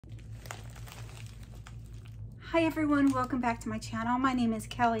Hi everyone, welcome back to my channel. My name is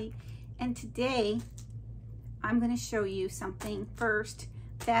Kelly, and today I'm going to show you something first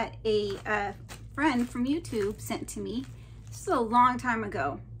that a friend from YouTube sent to me. This is a long time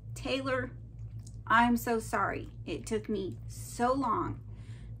ago. Taylor, I'm so sorry. It took me so long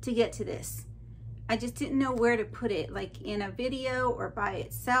to get to this. I just didn't know where to put it, like in a video or by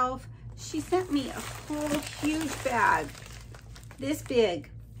itself. She sent me a whole huge bag, this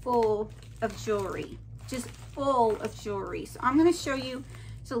big, full of jewelry, just full of jewelry. So I'm going to show you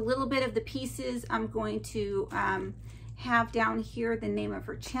just a little bit of the pieces. I'm going to have down here the name of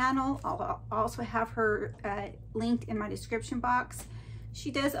her channel. I'll also have her linked in my description box.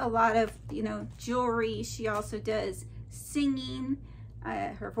 She does a lot of, jewelry. She also does singing.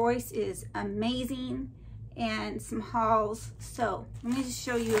 Her voice is amazing, and some hauls. So let me just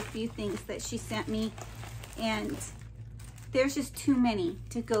show you a few things that she sent me, and there's just too many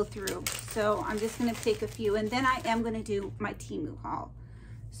to go through. So I'm just going to pick a few, and then I am going to do my Temu haul.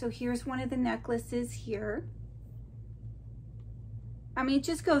 So here's one of the necklaces here. I mean, it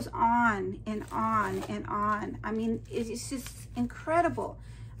just goes on and on and on. I mean, it's just incredible.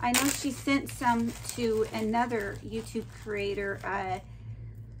 I know she sent some to another YouTube creator,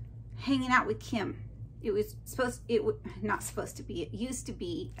 hanging out with Kim. It was not supposed to be, it used to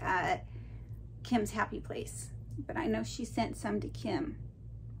be Kim's Happy Place. But I know she sent some to Kim.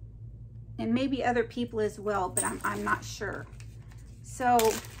 And maybe other people as well, but I'm not sure.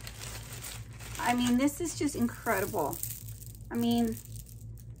 So, I mean, this is just incredible. I mean,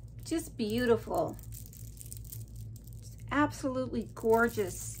 just beautiful. Just absolutely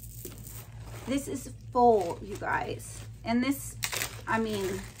gorgeous. This is full, you guys. And this, I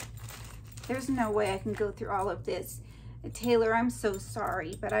mean, there's no way I can go through all of this. Taylor, I'm so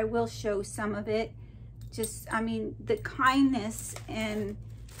sorry, but I will show some of it. Just, I mean, the kindness and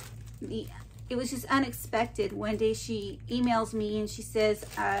it was just unexpected. One day she emails me and she says,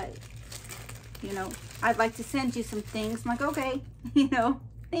 I'd like to send you some things. I'm like, okay,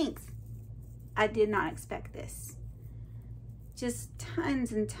 thanks. I did not expect this. Just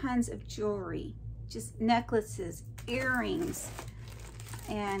tons and tons of jewelry, just necklaces, earrings,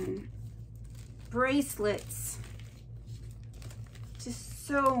 and bracelets. Just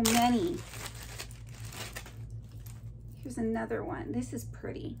so many. Here's another one. This is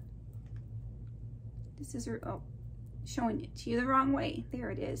pretty. This is, oh, showing it to you the wrong way. There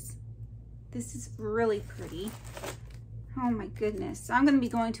it is. This is really pretty. Oh my goodness. So I'm going to be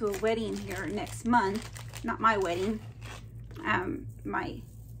going to a wedding here next month. Not my wedding. My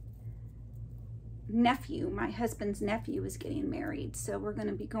nephew, my husband's nephew is getting married. So we're going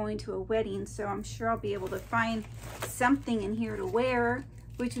to be going to a wedding. So I'm sure I'll be able to find something in here to wear,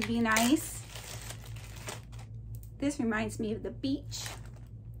 which would be nice. This reminds me of the beach.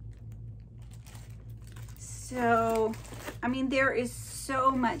 So, I mean, there is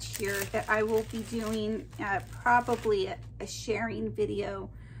so much here that I will be doing probably a sharing video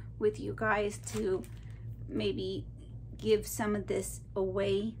with you guys to maybe give some of this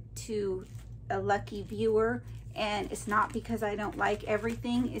away to a lucky viewer. And it's not because I don't like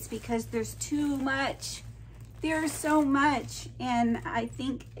everything, it's because there's too much. There's so much, and I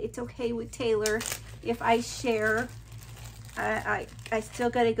think it's okay with Taylor if I share. I still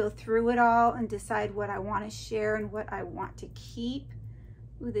got to go through it all and decide what I want to share and what I want to keep.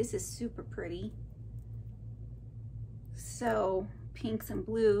 Ooh, this is super pretty. So pinks and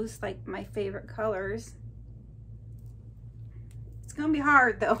blues, like my favorite colors. It's gonna be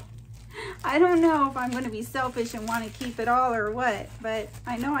hard though. I don't know if I'm going to be selfish and want to keep it all or what, but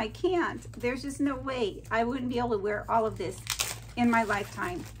I know I can't. There's just no way. I wouldn't be able to wear all of this in my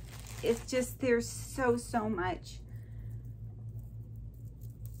lifetime. It's just, there's so much.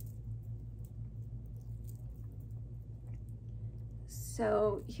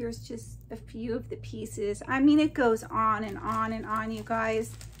 So here's just a few of the pieces. I mean, it goes on and on and on, you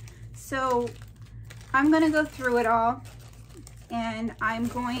guys. So I'm going to go through it all. And I'm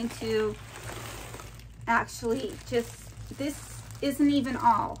going to actually this isn't even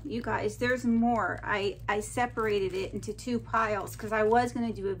all, you guys. There's more. I separated it into two piles because I was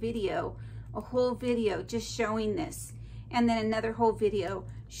going to do a whole video just showing this. And then another whole video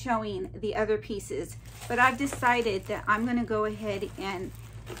showing the other pieces. But I've decided that I'm going to go ahead and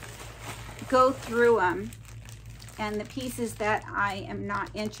go through them. And the pieces that I am not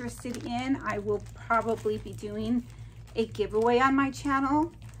interested in, I will probably be doing a giveaway on my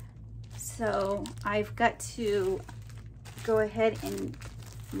channel. So I've got to go ahead and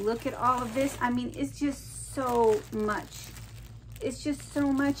look at all of this. I mean, it's just so much. It's just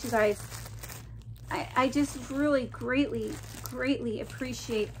so much, you guys. I just really greatly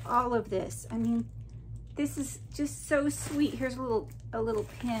appreciate all of this. I mean, this is just so sweet. Here's a little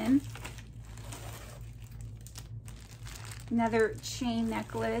pin. Another chain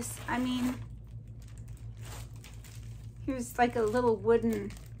necklace. I mean, here's like a little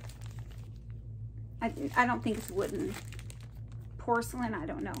wooden, I don't think it's wooden, porcelain, I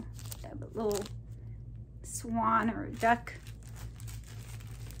don't know. A little swan or a duck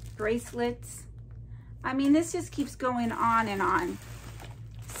bracelets. I mean, this just keeps going on and on.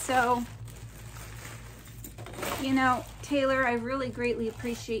 So, you know, Taylor, I really greatly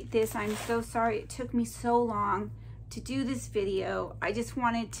appreciate this. I'm so sorry it took me so long to do this video. I just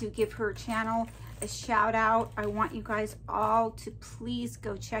wanted to give her channel a shout out. I want you guys all to please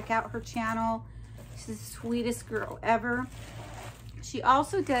go check out her channel. She's the sweetest girl ever. She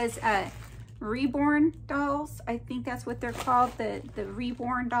also does reborn dolls. I think that's what they're called, the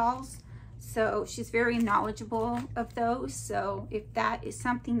reborn dolls. So she's very knowledgeable of those. So if that is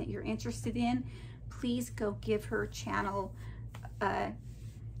something that you're interested in, please go give her channel a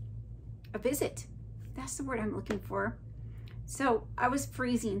visit. That's the word I'm looking for. So I was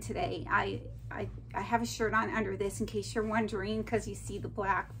freezing today. I have a shirt on under this in case you're wondering, because you see the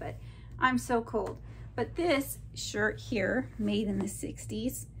black, but I'm so cold. But this shirt here, made in the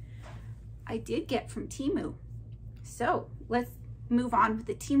 60s, I did get from Temu. So let's move on with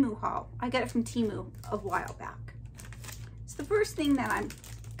the Temu haul. I got it from Temu a while back. So the first thing that I'm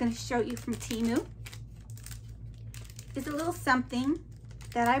going to show you from Temu is a little something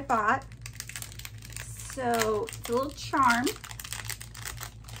that I bought. So it's a little charm,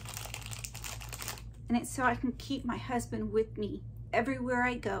 and it's so I can keep my husband with me everywhere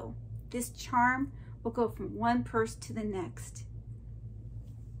I go. This charm will go from one purse to the next.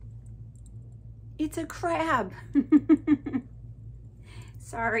 It's a crab.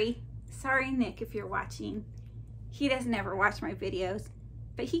 Sorry Nick, if you're watching. He doesn't ever watch my videos,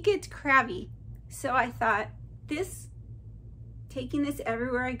 but he gets crabby. So I thought, taking this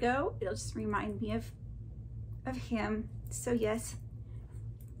everywhere I go, it'll just remind me of him. So yes,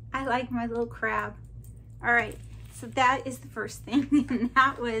 I like my little crab. All right, so that is the first thing. And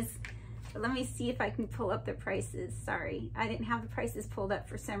that was, let me see if I can pull up the prices. Sorry, I didn't have the prices pulled up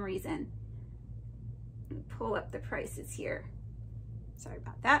for some reason. Pull up the prices here. Sorry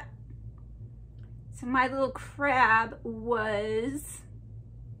about that. So my little crab was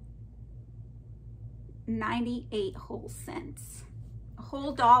 98 whole cents, a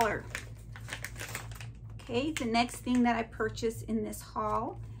whole dollar. Okay, the next thing that I purchased in this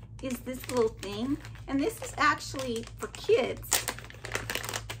haul is this little thing, and this is actually for kids,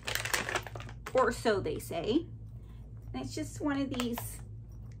 or so they say. And it's just one of these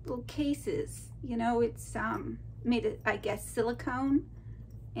little cases. You know, it's made of, I guess, silicone,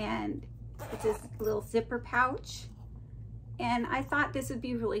 and it's this little zipper pouch. And I thought this would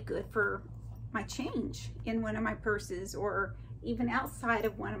be really good for my change in one of my purses, or even outside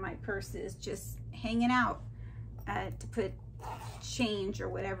of one of my purses, just hanging out to put change or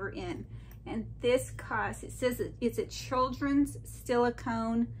whatever in. And this costs, it says it's a children's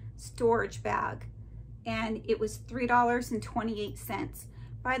silicone storage bag, and it was $3.28.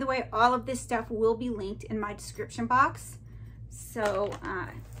 By the way, all of this stuff will be linked in my description box. So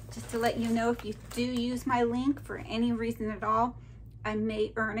just to let you know, if you do use my link for any reason at all, I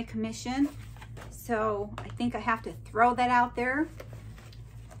may earn a commission. So I think I have to throw that out there.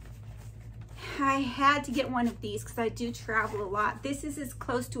 I had to get one of these because I do travel a lot. This is as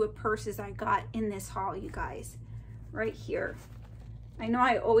close to a purse as I got in this haul, you guys. Right here. I know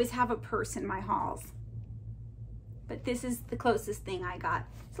I always have a purse in my hauls, but this is the closest thing I got.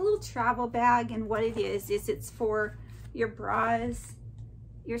 It's a little travel bag, and what it is it's for your bras,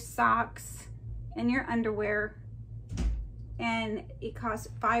 your socks, and your underwear. And it costs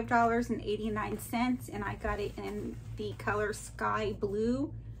 $5.89, and I got it in the color sky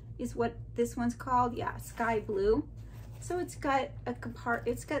blue is what this one's called. Yeah, sky blue. So it's got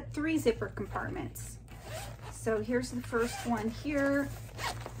it's got 3 zipper compartments. So here's the first one here.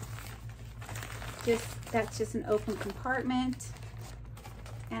 That's just an open compartment.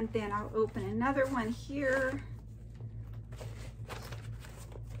 And then I'll open another one here.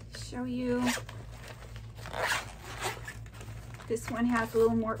 Show you. This one has a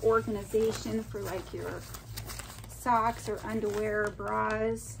little more organization for like your socks or underwear or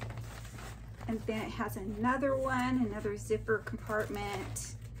bras. And then it has another one, another zipper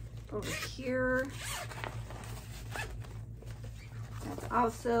compartment over here. That's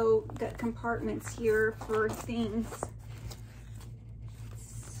also got compartments here for things.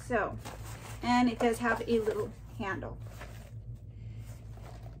 So, and it does have a little handle.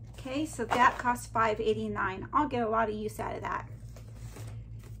 Okay, so that costs $5.89. I'll get a lot of use out of that.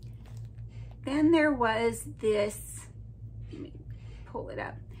 Then there was this, let me pull it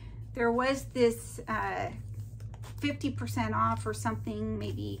up. There was this 50% off or something,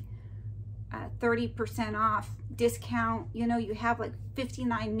 maybe 30% off discount. You know, you have like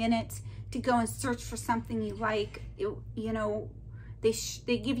 59 minutes to go and search for something you like. You know, they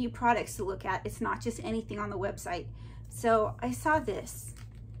give you products to look at. It's not just anything on the website. So I saw this.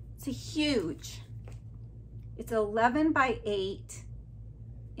 It's a huge, it's 11 by 8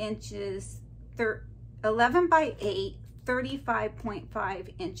 inches, 11 by 8,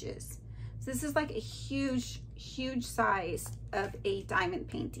 35.5 inches. So this is like a huge, huge size of a diamond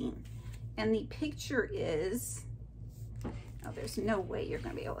painting. And the picture is, oh, there's no way you're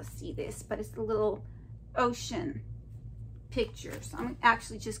gonna be able to see this, but it's the little ocean picture. So I'm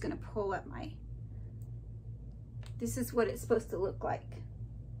actually just gonna pull up my, this is what it's supposed to look like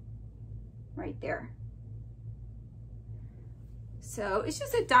right there. So it's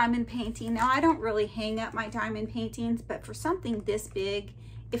just a diamond painting. Now, I don't really hang up my diamond paintings, but for something this big,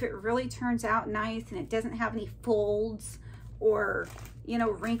 if it really turns out nice and it doesn't have any folds or, you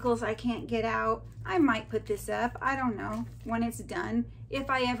know, wrinkles I can't get out, I might put this up. I don't know when it's done, if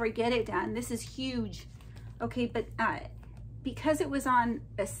I ever get it done. This is huge. Okay, but because it was on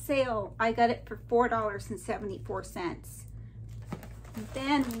a sale, I got it for $4.74.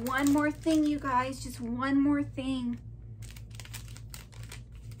 Then one more thing, you guys, just one more thing.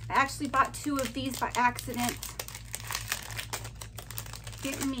 I actually bought 2 of these by accident.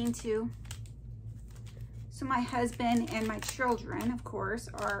 Didn't mean to. So my husband and my children, of course,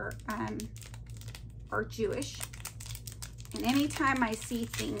 are Jewish. And anytime I see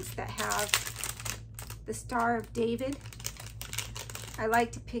things that have the Star of David, I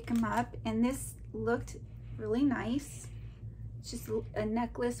like to pick them up. And this looked really nice. It's just a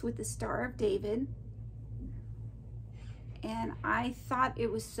necklace with the Star of David. And I thought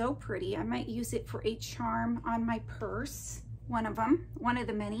it was so pretty. I might use it for a charm on my purse. One of them, one of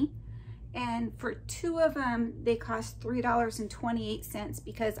the many. And for 2 of them, they cost $3.28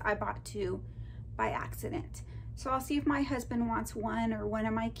 because I bought 2 by accident. So I'll see if my husband wants one or one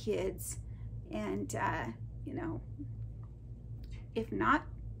of my kids. And, you know, if not,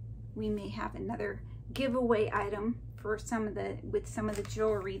 we may have another giveaway item for some of the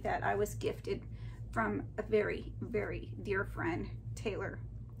jewelry that I was gifted from a very, very dear friend, Taylor.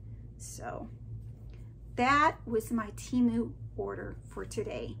 So that was my Temu order for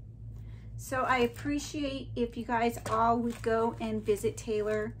today. So I appreciate if you guys all would go and visit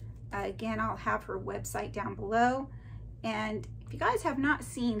Taylor. Again, I'll have her website down below. And if you guys have not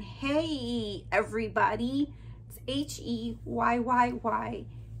seen Heyyy Everybody, it's Heyyy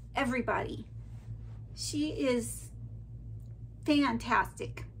Everybody. She is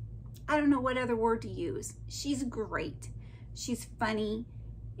fantastic. I don't know what other word to use. She's great. She's funny,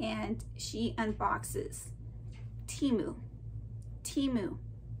 and she unboxes. Temu.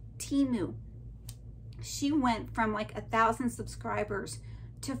 She went from like 1,000 subscribers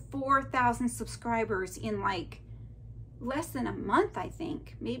to 4,000 subscribers in like less than a month, I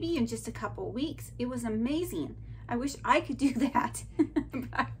think. Maybe in just a couple of weeks. It was amazing. I wish I could do that, but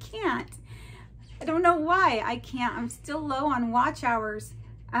I can't. I don't know why I can't. I'm still low on watch hours.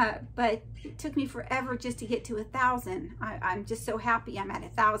 But it took me forever just to get to 1,000. I'm just so happy I'm at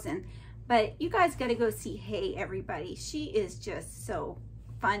 1,000. But you guys got to go see Heyyy Everybody. She is just so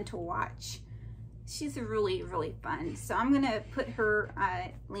fun to watch. She's really, really fun. So I'm going to put her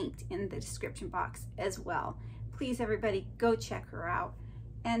linked in the description box as well. Please, everybody, go check her out.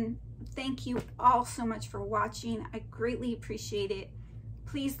 And thank you all so much for watching. I greatly appreciate it.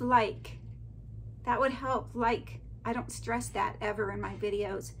 Please like. That would help. Like. I don't stress that ever in my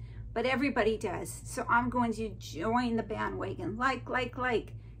videos, but everybody does. So I'm going to join the bandwagon. Like.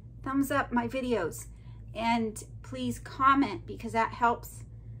 Thumbs up my videos. And please comment, because that helps.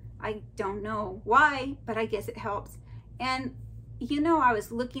 I don't know why, but I guess it helps. And you know, I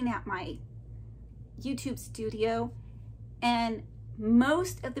was looking at my YouTube studio, and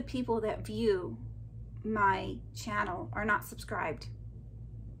most of the people that view my channel are not subscribed.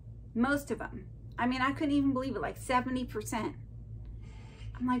 Most of them. I mean, I couldn't even believe it, like 70%.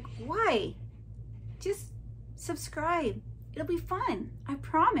 I'm like, why? Just subscribe. It'll be fun. I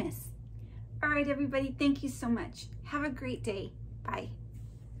promise. All right, everybody. Thank you so much. Have a great day. Bye.